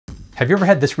Have you ever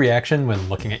had this reaction when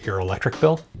looking at your electric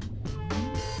bill?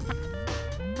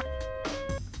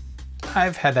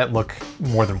 I've had that look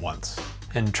more than once,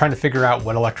 and trying to figure out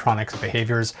what electronics and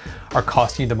behaviors are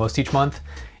costing you the most each month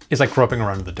is like groping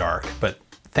around in the dark, but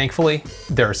thankfully,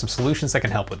 there are some solutions that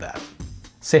can help with that.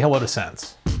 Say hello to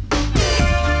Sense.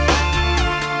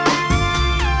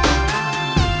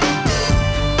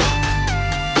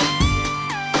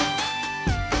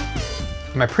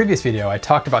 In my previous video, I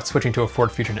talked about switching to a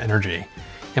Ford Fusion Energy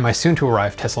and my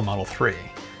soon-to-arrive Tesla Model 3,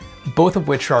 both of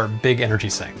which are big energy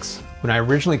sinks. When I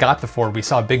originally got the Ford, we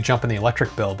saw a big jump in the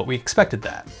electric bill, but we expected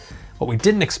that. What we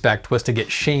didn't expect was to get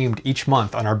shamed each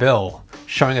month on our bill,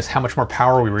 showing us how much more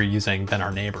power we were using than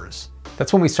our neighbors.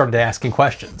 That's when we started asking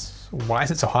questions. Why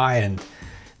is it so high? And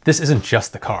this isn't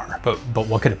just the car, but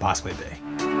what could it possibly be?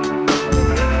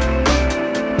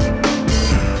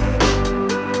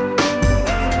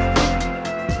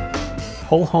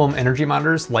 Whole home energy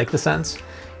monitors, like the Sense,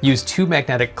 use two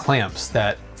magnetic clamps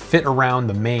that fit around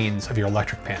the mains of your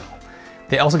electric panel.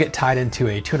 They also get tied into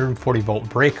a 240 volt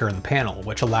breaker in the panel,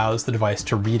 which allows the device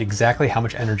to read exactly how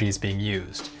much energy is being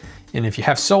used. And if you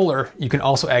have solar, you can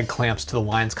also add clamps to the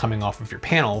lines coming off of your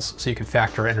panels so you can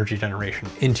factor energy generation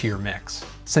into your mix.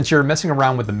 Since you're messing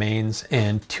around with the mains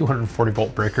and 240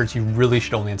 volt breakers, you really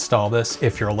should only install this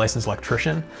if you're a licensed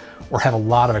electrician or have a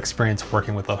lot of experience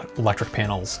working with electric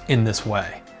panels in this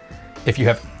way. If you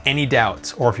have any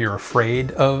doubts or if you're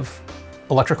afraid of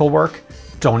electrical work,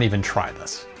 don't even try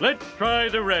this. Let's try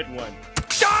the red one.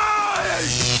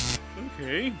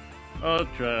 Okay, I'll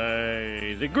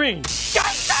try the green.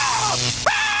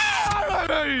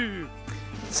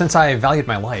 Since I valued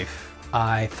my life,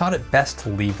 I thought it best to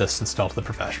leave this installed to the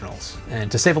professionals.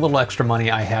 And to save a little extra money,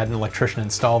 I had an electrician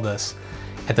install this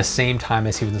at the same time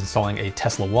as he was installing a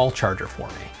Tesla wall charger for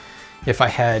me. If I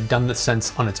had done the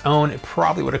Sense on its own, it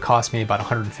probably would have cost me about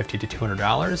 $150 to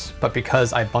 $200, but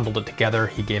because I bundled it together,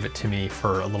 he gave it to me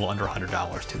for a little under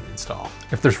 $100 to install.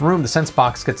 If there's room, the Sense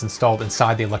box gets installed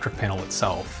inside the electric panel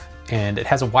itself, and it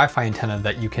has a Wi-Fi antenna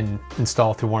that you can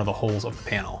install through one of the holes of the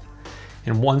panel.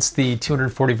 And once the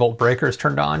 240 volt breaker is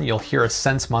turned on, you'll hear a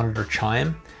Sense monitor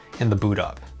chime and the boot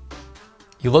up.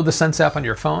 You load the Sense app on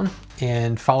your phone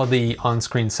and follow the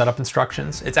on-screen setup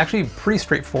instructions. It's actually a pretty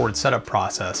straightforward setup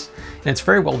process, and it's a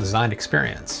very well-designed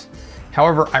experience.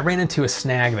 However, I ran into a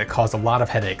snag that caused a lot of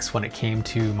headaches when it came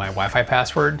to my Wi-Fi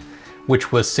password,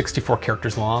 which was 64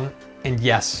 characters long. And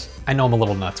yes, I know I'm a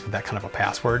little nuts with that kind of a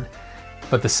password,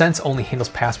 but the Sense only handles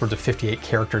passwords of 58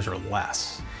 characters or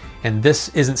less. And this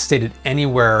isn't stated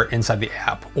anywhere inside the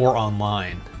app or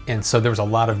online. And so there was a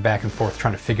lot of back and forth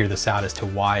trying to figure this out as to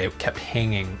why it kept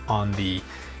hanging on the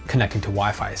connecting to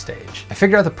Wi-Fi stage. I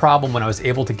figured out the problem when I was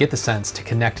able to get the Sense to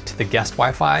connect to the guest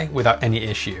Wi-Fi without any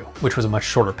issue, which was a much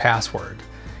shorter password.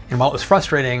 And while it was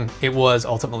frustrating, it was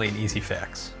ultimately an easy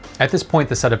fix. At this point,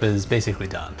 the setup is basically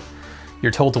done.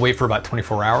 You're told to wait for about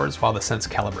 24 hours while the Sense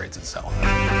calibrates itself.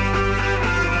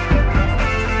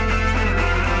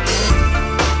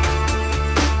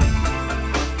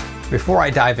 Before I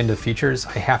dive into the features,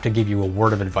 I have to give you a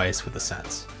word of advice with the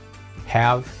Sense.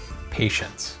 Have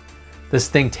patience. This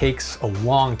thing takes a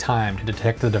long time to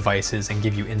detect the devices and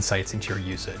give you insights into your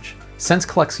usage. Sense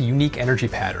collects unique energy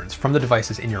patterns from the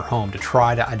devices in your home to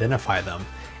try to identify them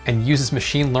and uses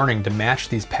machine learning to match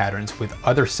these patterns with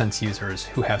other Sense users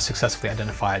who have successfully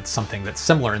identified something that's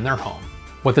similar in their home.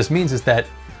 What this means is that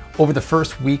over the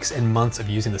first weeks and months of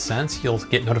using the Sense, you'll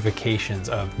get notifications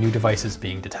of new devices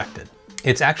being detected.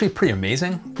 It's actually pretty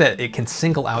amazing that it can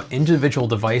single out individual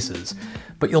devices,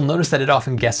 but you'll notice that it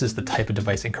often guesses the type of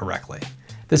device incorrectly.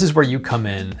 This is where you come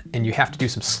in and you have to do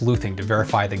some sleuthing to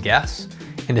verify the guess,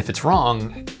 and if it's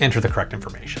wrong, enter the correct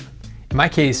information. In my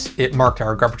case, it marked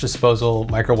our garbage disposal,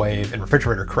 microwave, and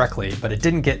refrigerator correctly, but it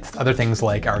didn't get other things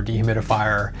like our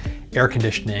dehumidifier, air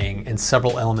conditioning, and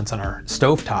several elements on our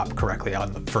stovetop correctly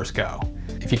on the first go.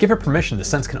 If you give it permission, the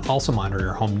Sense can also monitor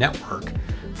your home network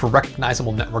for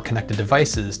recognizable network connected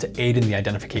devices to aid in the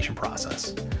identification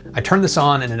process. I turned this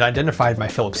on and it identified my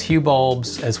Philips Hue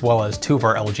bulbs as well as two of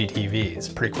our LG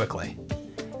TVs pretty quickly.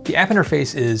 The app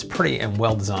interface is pretty and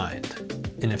well designed,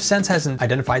 and if Sense hasn't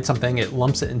identified something, it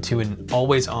lumps it into an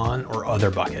always on or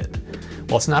other bucket.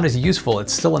 While it's not as useful,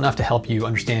 it's still enough to help you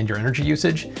understand your energy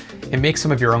usage and make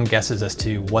some of your own guesses as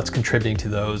to what's contributing to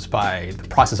those by the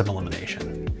process of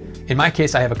elimination. In my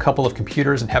case, I have a couple of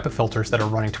computers and HEPA filters that are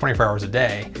running 24 hours a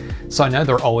day, so I know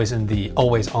they're always in the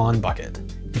always on bucket.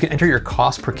 You can enter your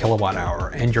cost per kilowatt hour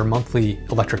and your monthly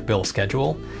electric bill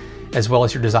schedule, as well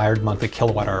as your desired monthly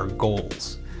kilowatt hour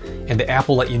goals. And the app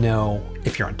will let you know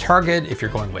if you're on target, if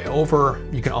you're going way over.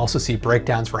 You can also see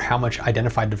breakdowns for how much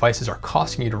identified devices are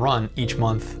costing you to run each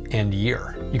month and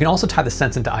year. You can also tie the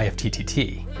Sense into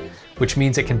IFTTT, which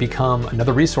means it can become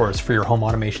another resource for your home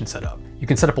automation setup. You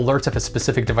can set up alerts if a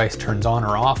specific device turns on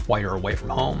or off while you're away from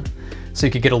home, so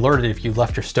you could get alerted if you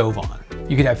left your stove on.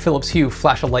 You could have Philips Hue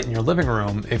flash a light in your living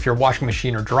room if your washing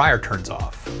machine or dryer turns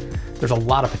off. There's a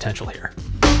lot of potential here.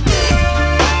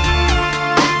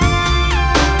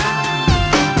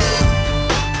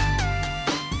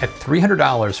 At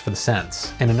 $300 for the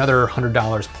Sense and another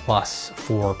 $100 plus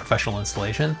for professional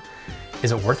installation,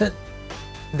 is it worth it?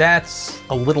 That's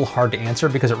a little hard to answer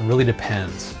because it really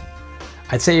depends.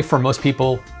 I'd say for most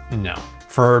people, no.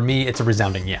 For me, it's a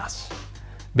resounding yes.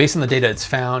 Based on the data it's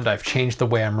found, I've changed the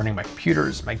way I'm running my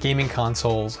computers, my gaming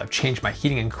consoles, I've changed my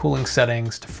heating and cooling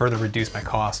settings to further reduce my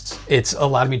costs. It's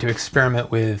allowed me to experiment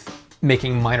with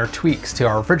making minor tweaks to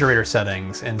our refrigerator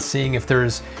settings and seeing if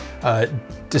there's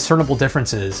discernible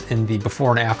differences in the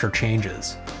before and after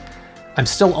changes. I'm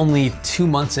still only 2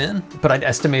 months in, but I'd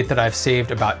estimate that I've saved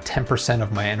about 10%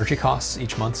 of my energy costs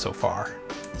each month so far.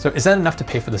 So is that enough to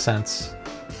pay for the Sense?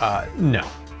 No.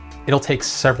 It'll take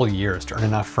several years to earn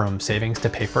enough from savings to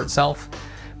pay for itself,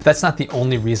 but that's not the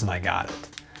only reason I got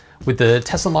it. With the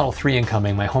Tesla Model 3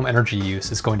 incoming, my home energy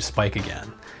use is going to spike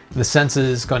again. And the Sense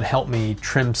is going to help me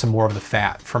trim some more of the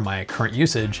fat from my current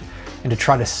usage and to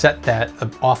try to set that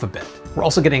off a bit. We're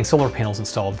also getting solar panels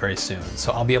installed very soon,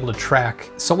 so I'll be able to track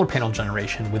solar panel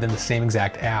generation within the same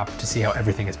exact app to see how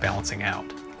everything is balancing out.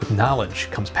 With knowledge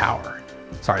comes power.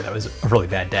 Sorry, that was a really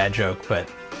bad dad joke, but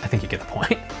I think you get the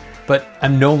point. But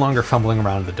I'm no longer fumbling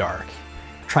around in the dark,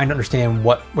 trying to understand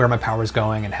where my power is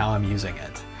going and how I'm using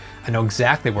it. I know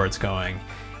exactly where it's going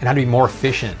and how to be more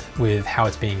efficient with how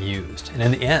it's being used, and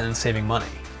in the end, saving money.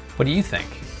 What do you think?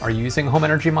 Are you using a home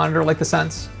energy monitor like the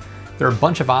Sense? There are a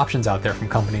bunch of options out there from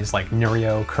companies like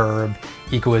Neurio, Curb,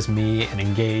 Ecoisme, and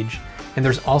Engage, and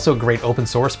there's also great open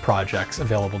source projects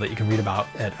available that you can read about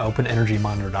at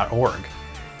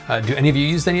openenergymonitor.org. Do any of you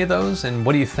use any of those, and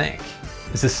what do you think?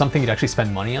 Is this something you'd actually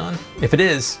spend money on? If it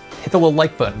is, hit the little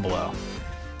like button below.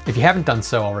 If you haven't done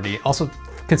so already, also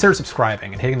consider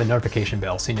subscribing and hitting the notification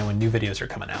bell so you know when new videos are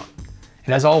coming out.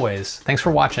 And as always, thanks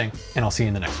for watching, and I'll see you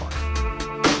in the next one.